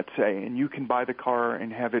morning, let's say, and you can buy the car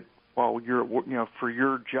and have it while you're, for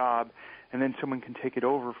your job, and then someone can take it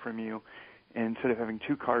over from you. And instead of having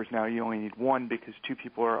 2 cars now, you only need 1 because 2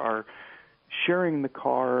 people are sharing the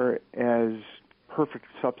car as perfect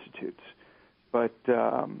substitutes. But,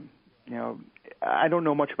 I don't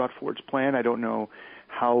know much about Ford's plan. I don't know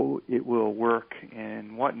how it will work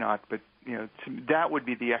and whatnot, but that would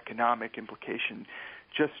be the economic implication.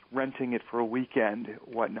 Just renting it for a weekend,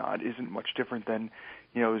 whatnot, isn't much different than,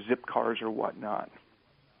 zip cars or whatnot.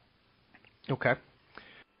 Okay.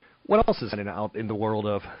 What else is out in the world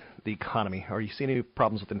of the economy? Are you seeing any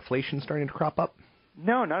problems with inflation starting to crop up?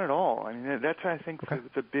 No, not at all. I mean, that's, I think, okay.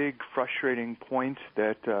 the big frustrating point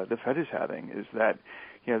that the Fed is having is that,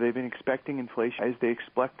 they've been expecting inflation as they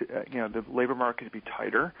expect, the labor market to be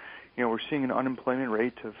tighter. We're seeing an unemployment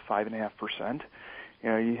rate of 5.5%.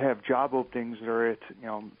 You have job openings that are at,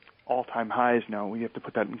 all-time highs now. We have to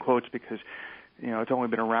put that in quotes because, it's only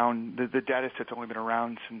been around, the data set's only been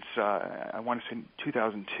around since, I want to say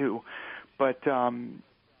 2002. But,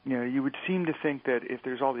 you would seem to think that if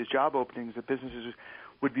there's all these job openings, that businesses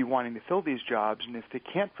would be wanting to fill these jobs. And if they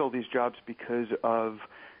can't fill these jobs because of,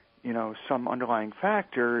 some underlying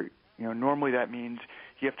factor, normally that means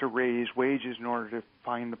you have to raise wages in order to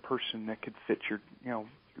find the person that could fit your,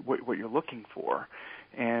 what you're looking for.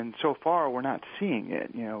 And so far, we're not seeing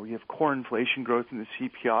it. You have core inflation growth in the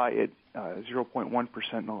CPI at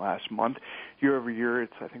 0.1% in the last month. Year over year,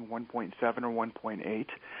 it's, I think, 1.7 or 1.8.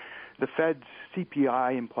 The Fed's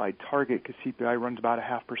CPI implied target, because CPI runs about a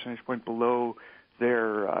half percentage point below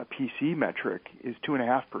their PC metric is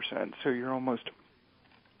 2.5%. So you're almost,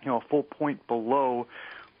 a full point below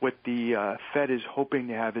what the Fed is hoping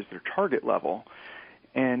to have as their target level.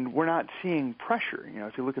 And we're not seeing pressure.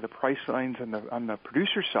 If you look at the price lines on the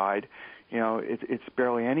producer side, it's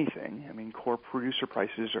barely anything. I mean, core producer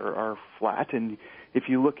prices are flat, and if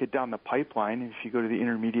you look at down the pipeline, if you go to the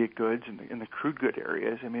intermediate goods and the crude good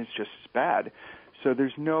areas, I mean, it's just as bad. So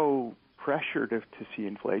there's no pressure to see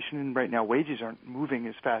inflation, and right now wages aren't moving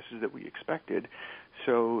as fast as that we expected.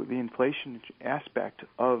 So the inflation aspect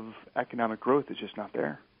of economic growth is just not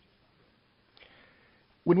there.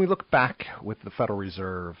 When we look back with the Federal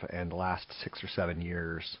Reserve and the last 6 or 7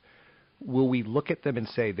 years, will we look at them and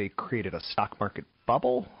say they created a stock market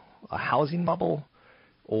bubble, a housing bubble,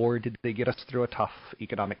 or did they get us through a tough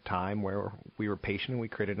economic time where we were patient and we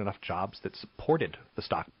created enough jobs that supported the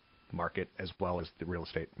stock market as well as the real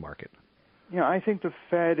estate market? I think the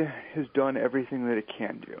Fed has done everything that it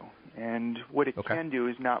can do. And what it can do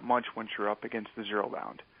is not much once you're up against the zero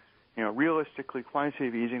bound. Realistically,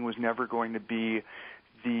 quantitative easing was never going to be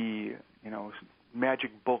the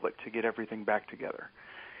magic bullet to get everything back together.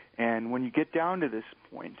 And when you get down to this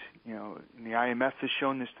point, and the IMF has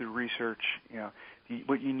shown this through research,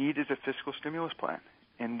 what you need is a fiscal stimulus plan.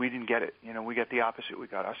 And we didn't get it. We got the opposite. We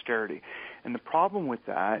got austerity. And the problem with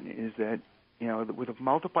that is that, with a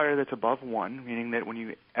multiplier that's above 1, meaning that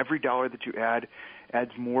every dollar that you add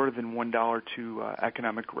adds more than $1 to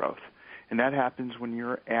economic growth. And that happens when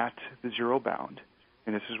you're at the zero bound.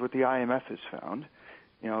 And this is what the IMF has found.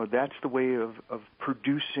 That's the way of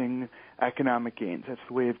producing economic gains. That's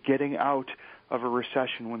the way of getting out of a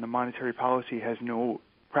recession when the monetary policy has no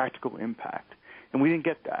practical impact. And we didn't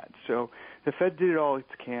get that. So the Fed did all it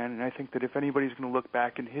can, and I think that if anybody's going to look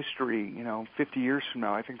back in history, 50 years from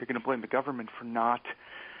now, I think they're going to blame the government for not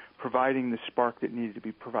providing the spark that needed to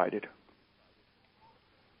be provided.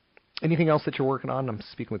 Anything else that you're working on? I'm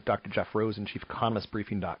speaking with Dr. Jeff Rosen,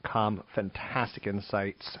 ChiefEconomistBriefing.com. Fantastic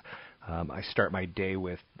insights. I start my day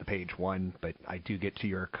with the page 1, but I do get to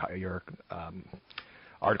your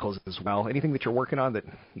articles as well. Anything that you're working on that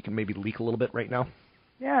you can maybe leak a little bit right now?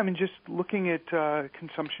 Yeah, I mean, just looking at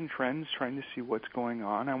consumption trends, trying to see what's going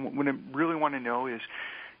on. And what I really want to know is,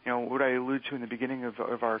 what I alluded to in the beginning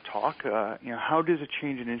of our talk, how does a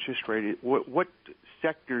change in interest rate, what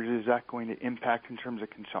sectors is that going to impact in terms of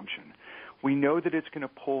consumption? We know that it's going to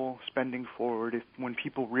pull spending forward when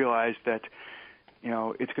people realize that,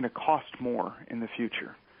 it's going to cost more in the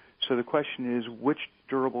future. So the question is, which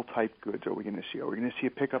durable type goods are we going to see? Are we going to see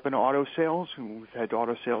a pickup in auto sales? We've had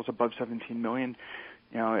auto sales above 17 million,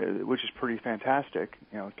 which is pretty fantastic.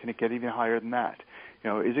 Can it get even higher than that?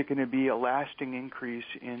 Is it going to be a lasting increase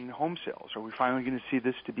in home sales? Are we finally going to see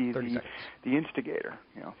this to be the instigator?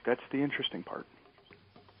 That's the interesting part.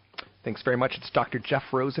 Thanks very much. It's Dr. Jeff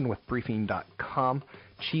Rosen with Briefing.com,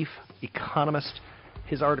 chief economist.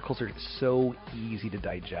 His articles are so easy to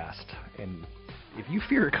digest, and if you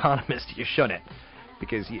fear economists, you shouldn't,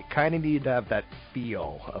 because you kind of need to have that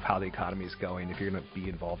feel of how the economy is going if you're going to be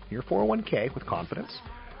involved in your 401k with confidence,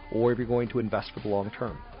 or if you're going to invest for the long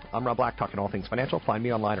term. I'm Rob Black, talking all things financial. Find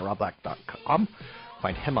me online at robblack.com.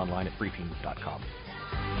 Find him online at Briefing.com.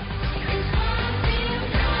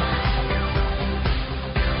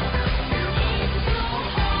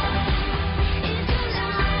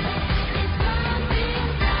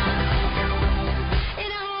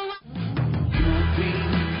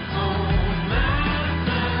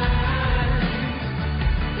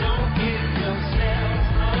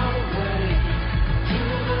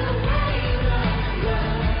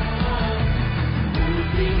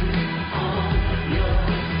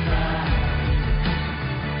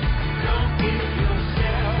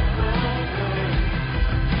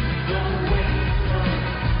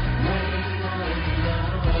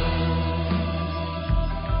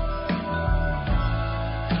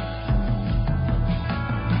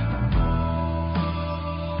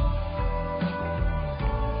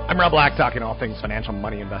 I'm Rob Black, talking all things financial,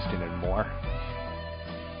 money, investing, and more.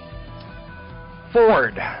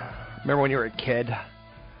 Ford. Remember when you were a kid?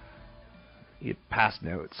 You'd pass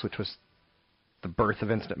notes, which was the birth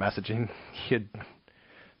of instant messaging. You'd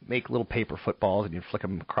make little paper footballs and you'd flick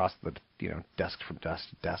them across the desk from desk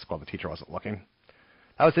to desk while the teacher wasn't looking.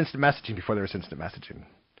 That was instant messaging before there was instant messaging.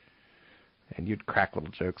 And you'd crack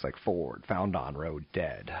little jokes like Ford found on road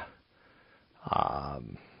dead.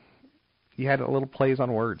 You had little plays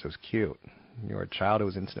on words. It was cute. You were a child who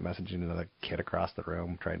was instant messaging another kid across the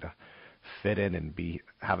room, trying to fit in and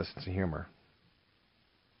have a sense of humor.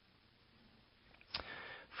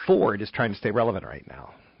 Ford is trying to stay relevant right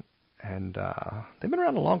now, and they've been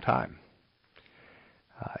around a long time.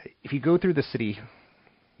 If if you go through the city,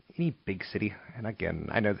 any big city, and again,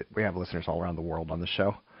 I know that we have listeners all around the world on the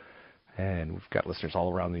show, and we've got listeners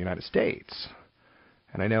all around the United States.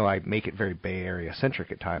 And I know I make it very Bay Area centric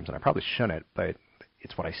at times, and I probably shouldn't, but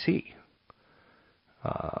it's what I see.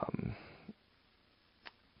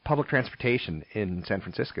 Public transportation in San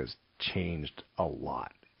Francisco has changed a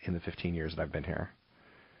lot in the 15 years that I've been here.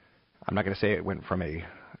 I'm not going to say it went from a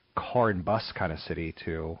car and bus kind of city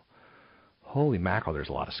to, holy mackerel, there's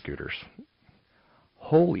a lot of scooters.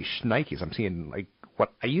 Holy shnikes, I'm seeing like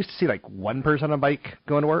what I used to see like one person on a bike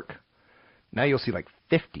going to work. Now you'll see like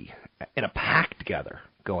 50 in a pack together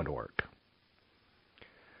going to work.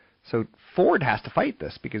 So Ford has to fight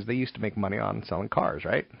this because they used to make money on selling cars,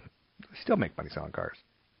 right? They still make money selling cars.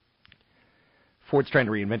 Ford's trying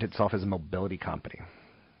to reinvent itself as a mobility company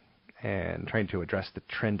and trying to address the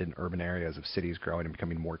trend in urban areas of cities growing and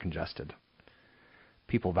becoming more congested.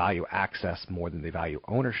 People value access more than they value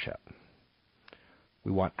ownership.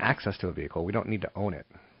 We want access to a vehicle. We don't need to own it.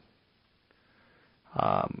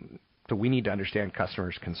 So we need to understand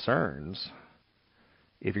customers' concerns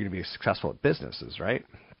if you're going to be successful at businesses, right?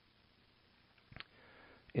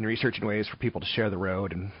 In researching ways for people to share the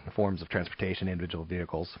road and forms of transportation, individual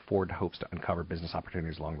vehicles, Ford hopes to uncover business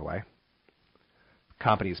opportunities along the way. The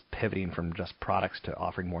company is pivoting from just products to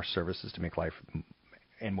offering more services to make life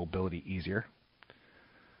and mobility easier.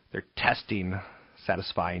 They're testing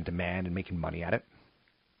satisfying demand and making money at it.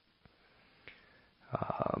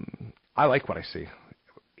 I like what I see.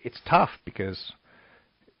 It's tough because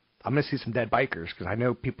I'm going to see some dead bikers because I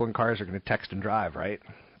know people in cars are going to text and drive, right?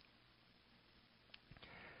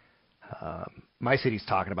 My city's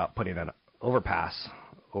talking about putting an overpass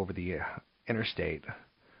over the interstate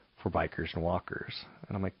for bikers and walkers.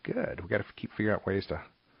 And I'm like, good. We've got to keep figuring out ways to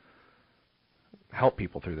help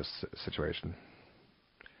people through this situation.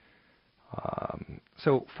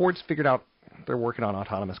 So Ford's figured out they're working on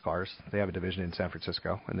autonomous cars. They have a division in San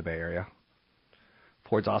Francisco in the Bay Area.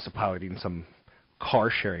 Ford's also piloting some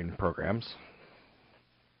car-sharing programs.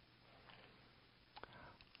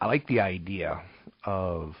 I like the idea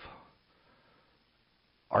of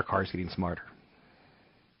our cars getting smarter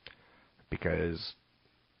because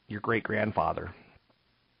your great-grandfather,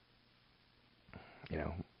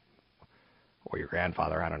 or your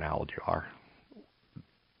grandfather, I don't know how old you are,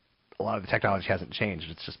 a lot of the technology hasn't changed.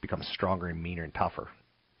 It's just become stronger and meaner and tougher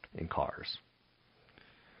in cars.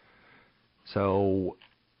 So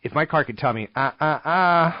if my car could tell me,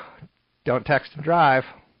 don't text and drive,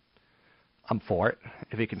 I'm for it.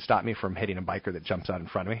 If it can stop me from hitting a biker that jumps out in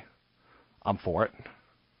front of me, I'm for it.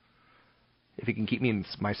 If it can keep me in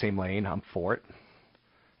my same lane, I'm for it.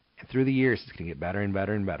 And through the years, it's going to get better and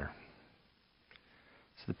better and better.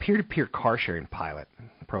 So the peer-to-peer car sharing pilot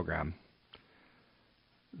program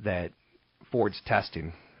that Ford's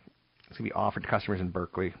testing is going to be offered to customers in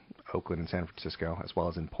Berkeley, Oakland, and San Francisco, as well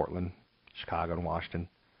as in Portland, Chicago, and Washington.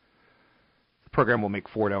 The program will make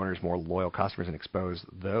Ford owners more loyal customers and expose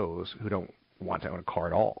those who don't want to own a car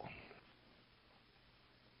at all.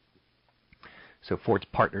 So Ford's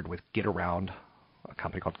partnered with GetAround, a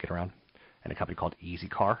company called GetAround, and a company called Easy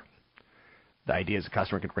Car. The idea is a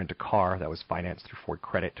customer could rent a car that was financed through Ford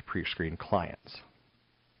Credit to pre-screen clients.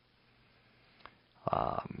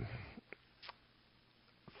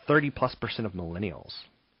 30+% of millennials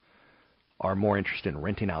are more interested in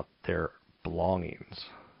renting out their belongings.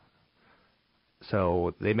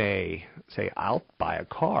 So they may say, I'll buy a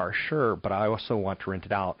car, sure, but I also want to rent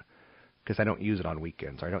it out because I don't use it on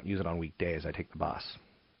weekends or I don't use it on weekdays. I take the bus.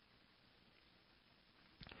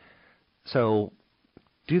 So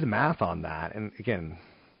do the math on that. And again,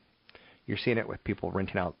 you're seeing it with people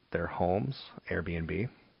renting out their homes, Airbnb.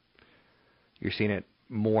 You're seeing it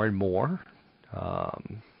more and more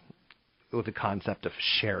with the concept of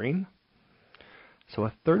sharing. So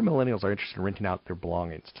a third of millennials are interested in renting out their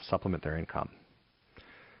belongings to supplement their income.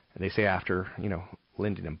 And they say after,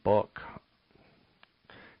 lending a book,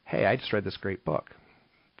 hey, I just read this great book.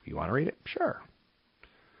 You want to read it? Sure.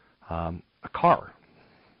 A car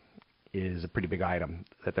is a pretty big item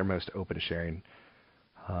that they're most open to sharing.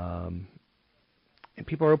 And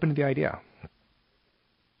people are open to the idea.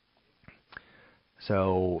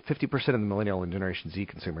 So 50% of the millennial and Generation Z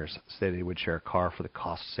consumers say they would share a car for the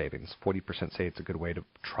cost savings. 40% say it's a good way to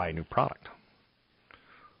try a new product.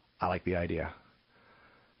 I like the idea.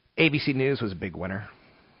 ABC News was a big winner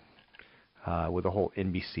with the whole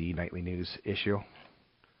NBC nightly news issue.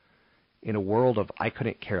 In a world of I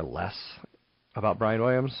couldn't care less about Brian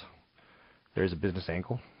Williams, there's a business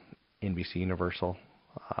angle. NBC Universal,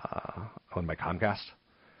 owned by Comcast.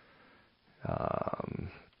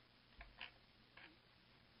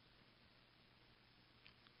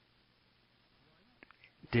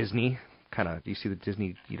 Disney kind of. Do you see the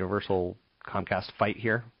Disney Universal Comcast fight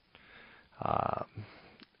here?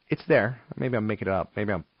 It's there. Maybe I'm making it up.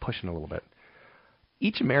 Maybe I'm pushing a little bit.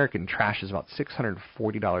 Each American trashes about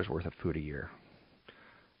 $640 worth of food a year.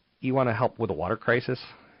 You want to help with a water crisis?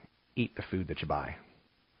 Eat the food that you buy.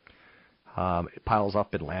 It piles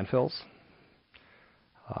up in landfills.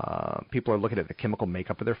 People are looking at the chemical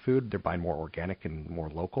makeup of their food. They're buying more organic and more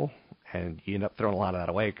local, and you end up throwing a lot of that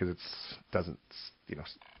away because it doesn't,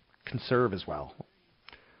 conserve as well.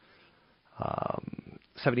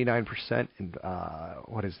 79%, and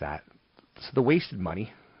what is that? So the wasted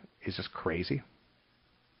money is just crazy.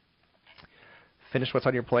 Finish what's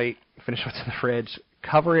on your plate. Finish what's in the fridge.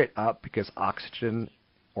 Cover it up because oxygen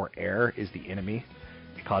or air is the enemy.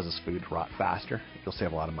 It causes food to rot faster. You'll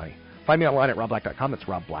save a lot of money. Find me online at robblack.com. That's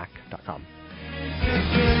robblack.com.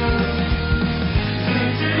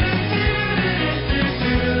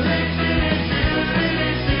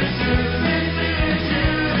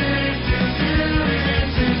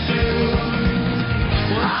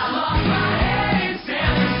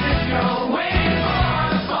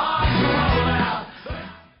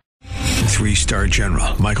 Three-star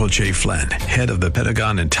General Michael J. Flynn, head of the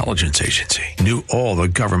Pentagon Intelligence Agency, knew all the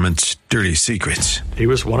government's dirty secrets. He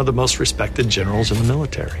was one of the most respected generals in the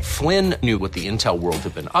military. Flynn knew what the intel world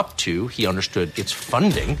had been up to. He understood its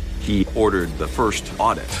funding. He ordered the first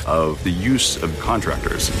audit of the use of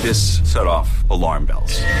contractors. This set off alarm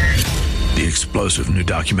bells. The explosive new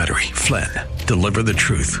documentary, Flynn, Deliver the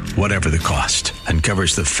Truth, Whatever the Cost,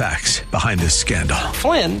 uncovers the facts behind this scandal.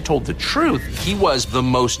 Flynn told the truth. He was the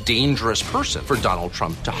most dangerous person for Donald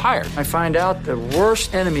Trump to hire. I find out the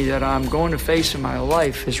worst enemy that I'm going to face in my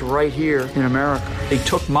life is right here in America. They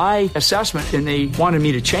took my assessment and they wanted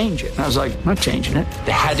me to change it. And I was like, I'm not changing it.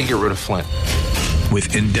 They had to get rid of Flynn.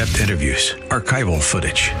 With in-depth interviews, archival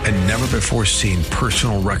footage, and never-before-seen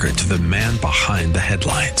personal records of the man behind the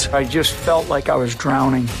headlines. I just felt like I was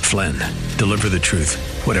drowning. Flynn, Deliver the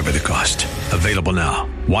Truth, Whatever the Cost. Available now.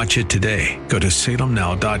 Watch it today. Go to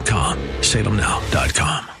salemnow.com.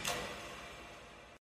 salemnow.com.